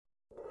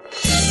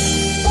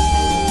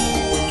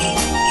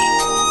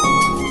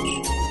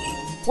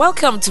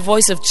Welcome to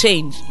Voice of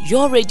Change,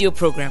 your radio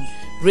program,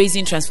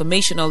 raising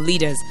transformational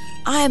leaders.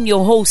 I am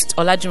your host,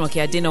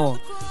 Olajumoke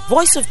Adenowo.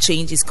 Voice of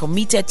Change is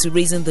committed to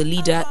raising the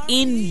leader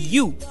in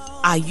you.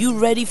 Are you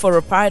ready for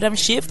a paradigm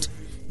shift?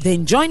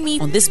 Then join me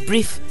on this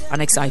brief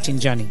and exciting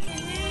journey.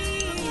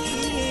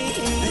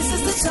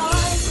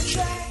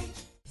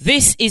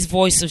 This is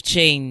Voice of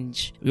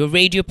Change, your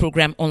radio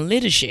program on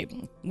leadership.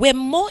 We're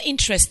more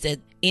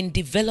interested in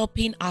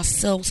developing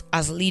ourselves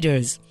as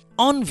leaders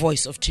on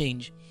Voice of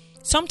Change.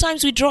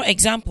 Sometimes we draw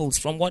examples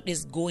from what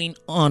is going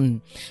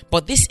on,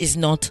 but this is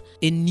not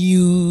a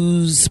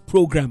news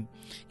program.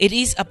 It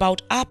is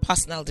about our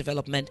personal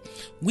development.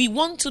 We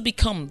want to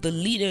become the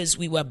leaders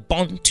we were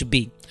born to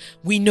be.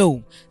 We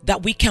know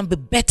that we can be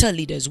better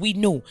leaders. We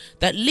know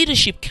that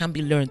leadership can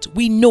be learned.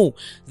 We know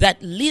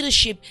that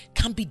leadership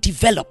can be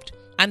developed.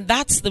 And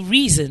that's the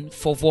reason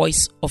for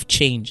Voice of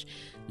Change.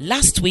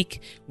 Last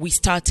week, we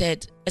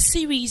started a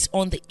series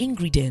on the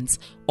ingredients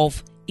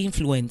of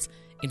influence.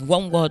 In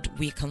one word,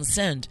 we're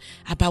concerned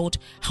about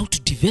how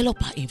to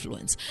develop our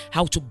influence,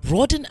 how to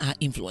broaden our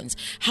influence,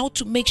 how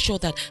to make sure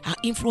that our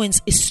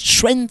influence is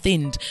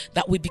strengthened,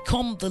 that we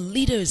become the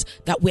leaders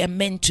that we are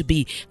meant to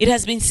be. It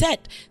has been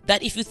said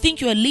that if you think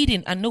you are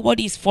leading and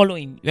nobody is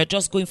following, you are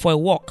just going for a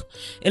walk.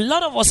 A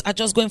lot of us are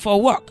just going for a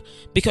walk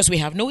because we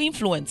have no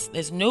influence.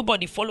 There's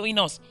nobody following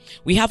us.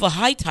 We have a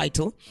high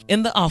title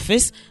in the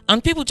office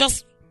and people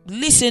just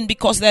listen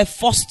because they're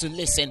forced to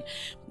listen.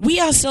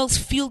 We ourselves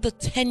feel the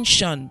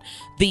tension,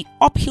 the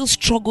uphill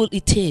struggle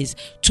it is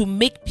to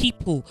make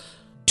people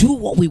do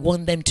what we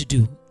want them to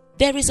do.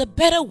 There is a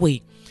better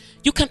way.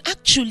 You can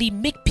actually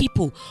make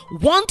people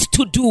want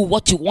to do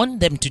what you want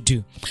them to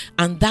do.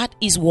 And that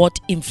is what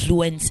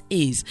influence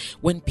is.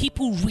 When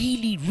people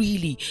really,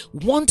 really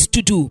want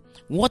to do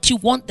what you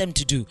want them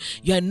to do,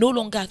 you are no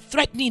longer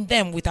threatening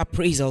them with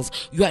appraisals.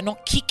 You are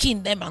not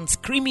kicking them and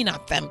screaming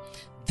at them.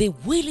 They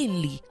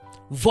willingly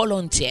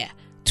volunteer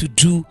to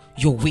do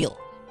your will.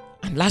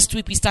 And last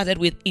week we started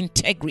with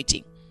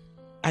integrity.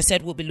 I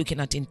said we'll be looking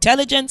at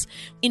intelligence,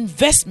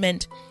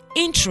 investment,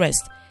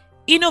 interest,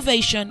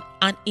 innovation,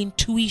 and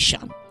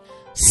intuition.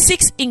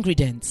 6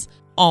 ingredients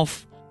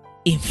of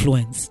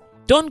influence.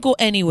 Don't go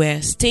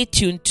anywhere. Stay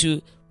tuned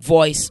to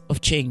Voice of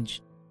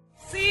Change.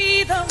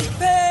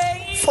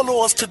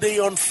 Follow us today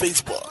on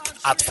Facebook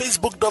at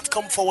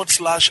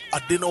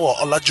facebook.com/Adenowo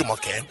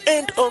Olajumoke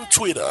and on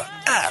Twitter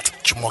at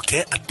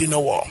Jumoke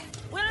Adenowo.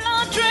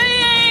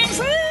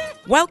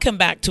 Welcome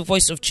back to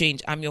Voice of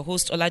Change. I'm your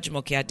host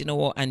Olajumoke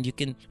Adenowo, and you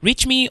can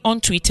reach me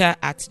on Twitter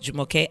at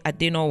Jumoke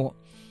Adenowo.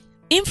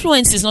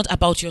 Influence is not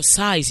about your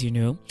size, you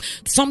know.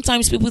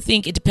 Sometimes people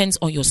think it depends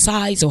on your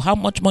size or how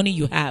much money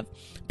you have.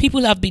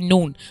 People have been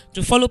known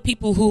to follow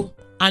people who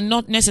are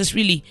not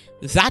necessarily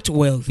that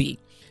wealthy.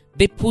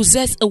 They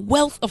possess a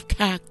wealth of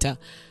character,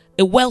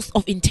 a wealth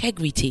of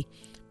integrity,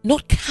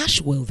 not cash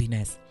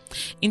worthiness.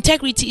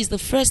 Integrity is the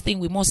first thing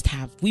we must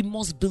have. We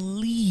must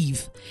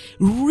believe,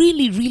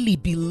 really, really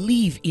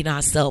believe in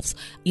ourselves,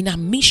 in our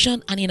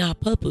mission and in our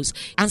purpose,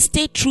 and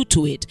stay true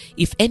to it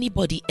if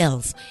anybody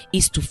else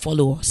is to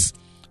follow us.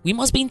 We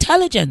must be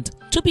intelligent.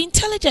 To be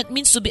intelligent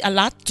means to be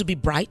alert, to be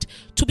bright,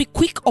 to be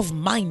quick of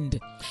mind,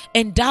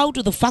 endowed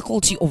with the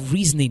faculty of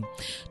reasoning.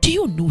 Do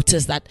you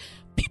notice that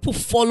people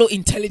follow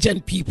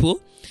intelligent people?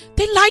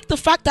 They like the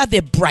fact that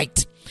they're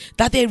bright,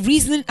 that they're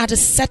reasoning at a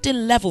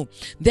certain level,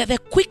 that they're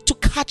quick to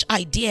catch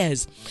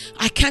ideas.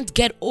 I can't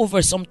get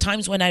over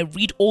sometimes when I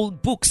read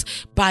old books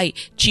by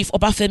Chief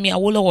Obafemi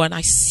Awolowo and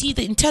I see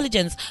the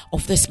intelligence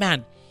of this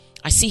man.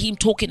 I see him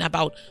talking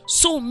about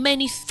so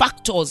many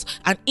factors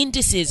and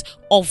indices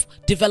of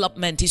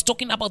development. He's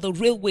talking about the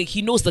railway.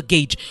 He knows the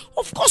gauge.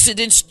 Of course, he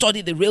didn't study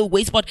the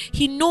railways, but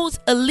he knows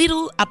a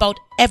little about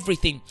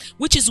everything,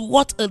 which is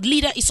what a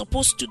leader is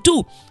supposed to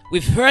do.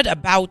 We've heard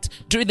about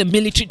during the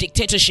military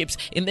dictatorships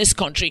in this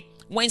country,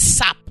 when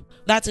SAP,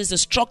 that is the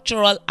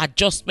Structural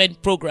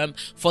Adjustment Program,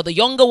 for the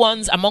younger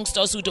ones amongst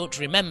us who don't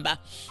remember,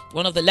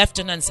 one of the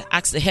lieutenants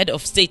asked the head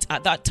of state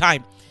at that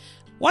time,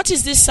 "What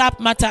is this SAP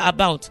matter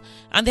about?"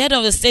 And the head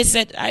of the state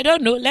said, "I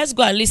don't know, let's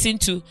go and listen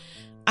to."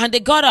 And they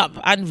got up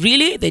and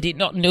really they did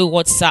not know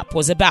what SAP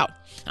was about.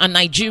 And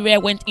Nigeria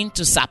went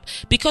into SAP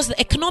because the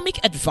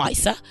economic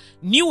advisor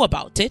knew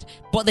about it,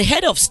 but the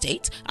head of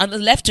state and the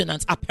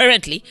lieutenants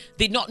apparently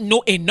did not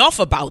know enough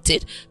about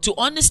it to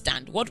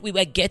understand what we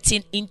were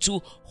getting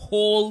into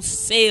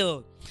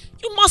wholesale.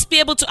 You must be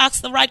able to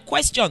ask the right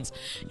questions.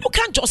 You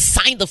can't just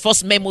sign the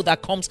first memo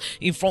that comes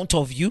in front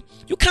of you.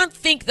 You can't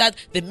think that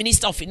the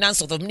Minister of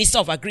Finance or the Minister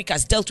of Agriculture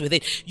has dealt with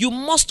it. You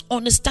must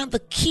understand the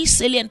key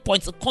salient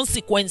points, the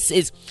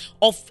consequences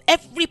of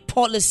every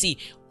policy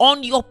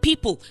on your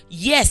people.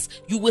 Yes,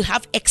 you will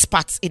have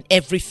experts in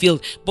every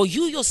field, but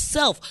you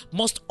yourself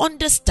must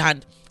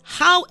understand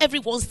how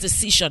everyone's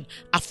decision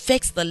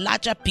affects the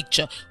larger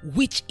picture,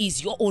 which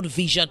is your own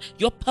vision,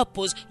 your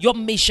purpose, your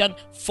mission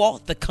for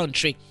the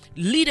country.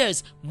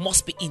 Leaders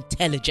must be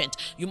intelligent.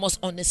 You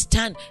must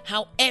understand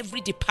how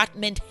every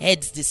department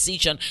head's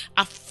decision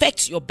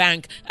affects your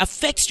bank,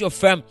 affects your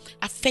firm,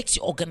 affects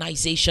your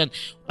organization.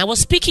 I was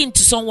speaking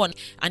to someone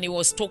and he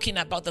was talking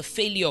about the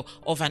failure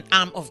of an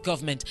arm of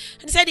government.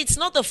 And he said, it's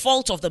not the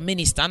fault of the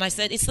minister. And I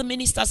said, it's the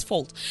minister's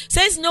fault. He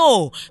says,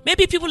 no,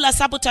 maybe people are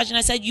sabotaging.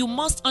 I said, you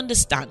must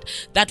understand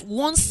that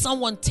once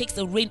someone takes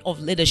the reign of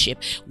leadership,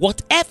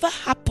 whatever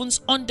happens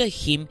under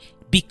him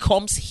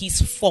becomes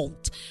his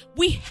fault.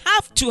 We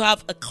have to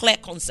have a clear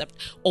concept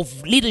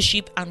of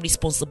leadership and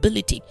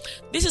responsibility.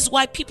 This is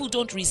why people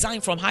don't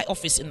resign from high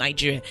office in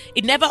Nigeria.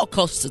 It never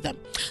occurs to them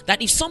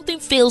that if something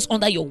fails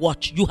under your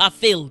watch, you have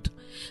failed.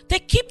 They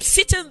keep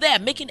sitting there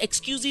making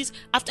excuses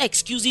after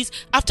excuses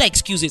after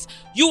excuses.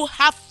 You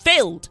have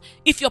failed.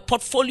 If your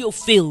portfolio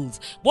fails,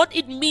 what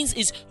it means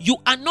is you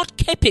are not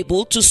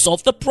capable to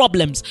solve the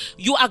problems.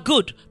 You are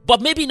good,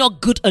 but maybe not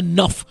good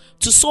enough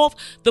to solve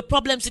the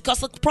problems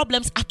because the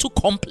problems are too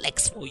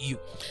complex for you.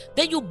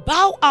 Then you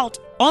bow out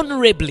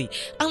honorably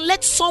and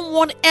let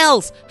someone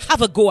else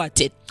have a go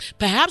at it.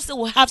 Perhaps they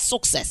will have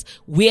success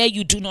where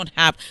you do not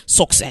have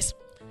success.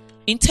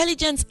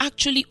 Intelligence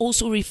actually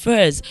also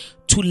refers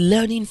to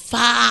learning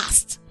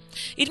fast.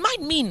 It might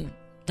mean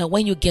that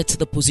when you get to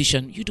the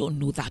position, you don't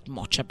know that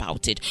much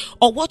about it,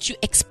 or what you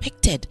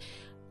expected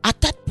at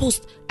that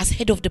post as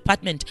head of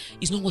department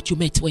is not what you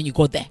meant when you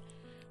got there.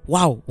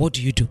 Wow, what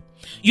do?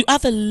 You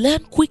either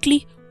learn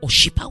quickly or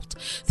ship out.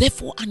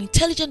 Therefore, an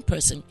intelligent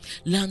person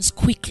learns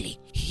quickly.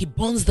 He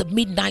burns the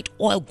midnight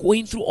oil,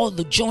 going through all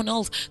the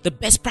journals, the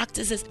best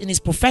practices in his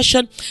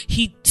profession.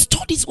 He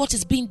studies what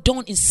is being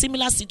done in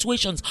similar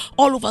situations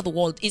all over the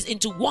world, is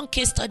into one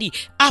case study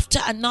after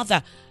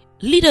another.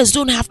 Leaders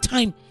don't have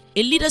time.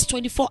 A leader's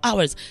 24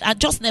 hours are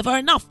just never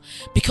enough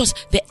because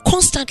they're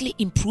constantly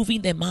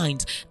improving their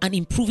minds and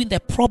improving their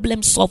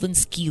problem-solving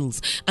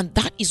skills. And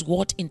that is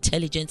what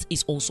intelligence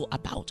is also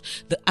about.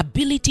 The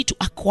ability to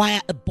acquire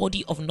a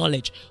body of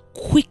knowledge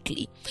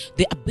quickly,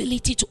 the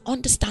ability to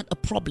understand a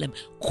problem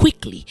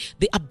quickly,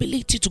 the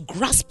ability to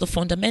grasp the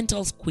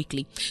fundamentals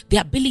quickly, the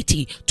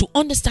ability to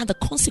understand the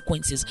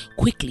consequences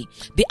quickly,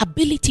 the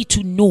ability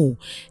to know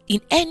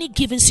in any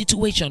given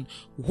situation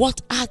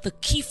what are the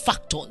key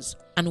factors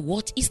and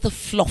what is the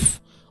fluff,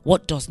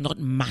 what does not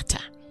matter.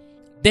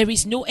 There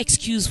is no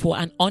excuse for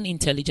an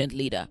unintelligent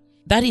leader.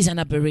 That is an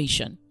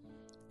aberration.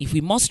 If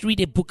we must read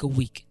a book a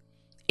week,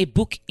 a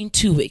book in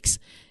 2 weeks,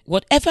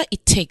 whatever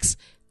it takes,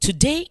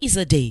 today is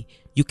a day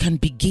you can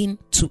begin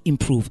to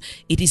improve.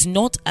 It is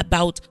not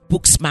about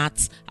book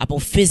smarts,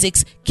 about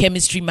physics,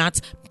 chemistry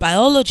maths,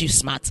 biology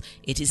smarts.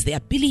 It is the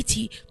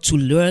ability to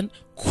learn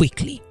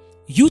quickly.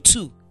 You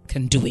too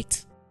can do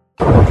it.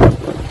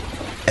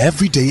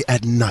 Every day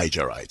at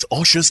Nigerite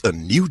ushers a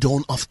new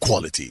dawn of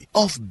quality,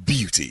 of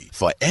beauty.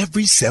 For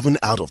every 7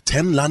 out of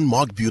 10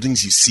 landmark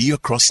buildings you see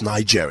across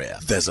Nigeria,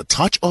 there's a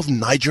touch of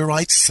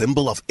Nigerite,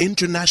 symbol of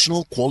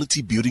international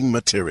quality building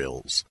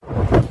materials.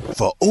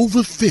 For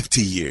over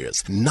 50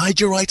 years,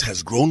 Nigerite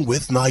has grown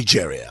with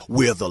Nigeria.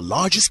 We're the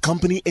largest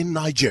company in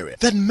Nigeria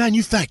that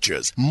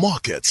manufactures,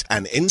 markets,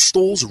 and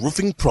installs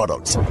roofing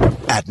products.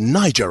 At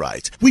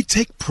Nigerite, we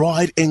take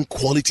pride in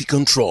quality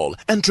control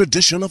and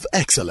tradition of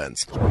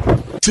excellence.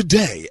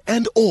 Today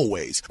and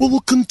always, we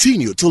will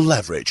continue to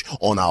leverage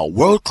on our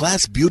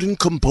world-class building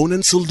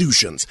component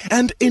solutions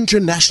and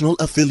international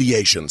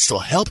affiliations to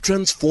help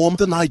transform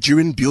the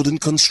Nigerian building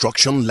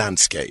construction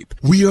landscape.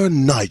 We are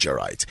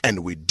Nigerite, and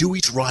we do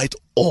it right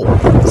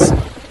always.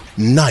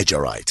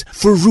 Nigerite,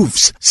 for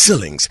roofs,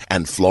 ceilings,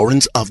 and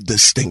floorings of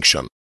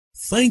distinction.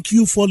 Thank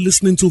you for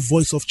listening to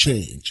Voice of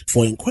Change.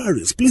 For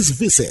inquiries, please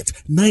visit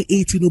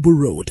 980 Noble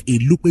Road,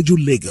 Ilupeju,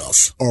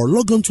 Lagos, or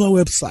log on to our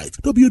website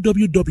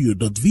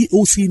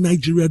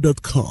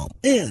www.vocnigeria.com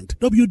and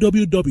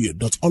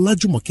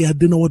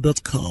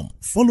www.olajumokeadenawa.com.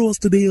 Follow us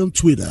today on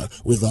Twitter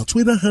with our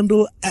Twitter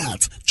handle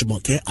at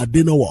Jumoke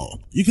Adenawa.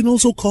 You can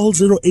also call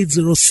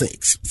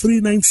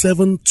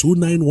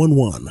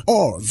 0806-397-2911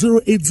 or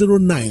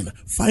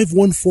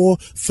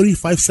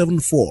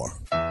 0809-514-3574.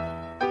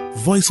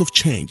 Voice of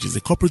Change is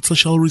a corporate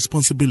social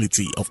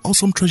responsibility of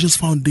Awesome Treasures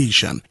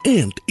Foundation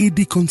and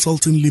AD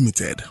Consulting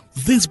Limited.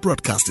 This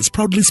broadcast is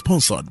proudly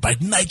sponsored by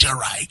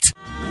Nigerite.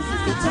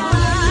 It's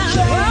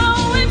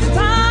time.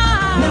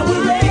 Now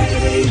we're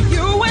ready.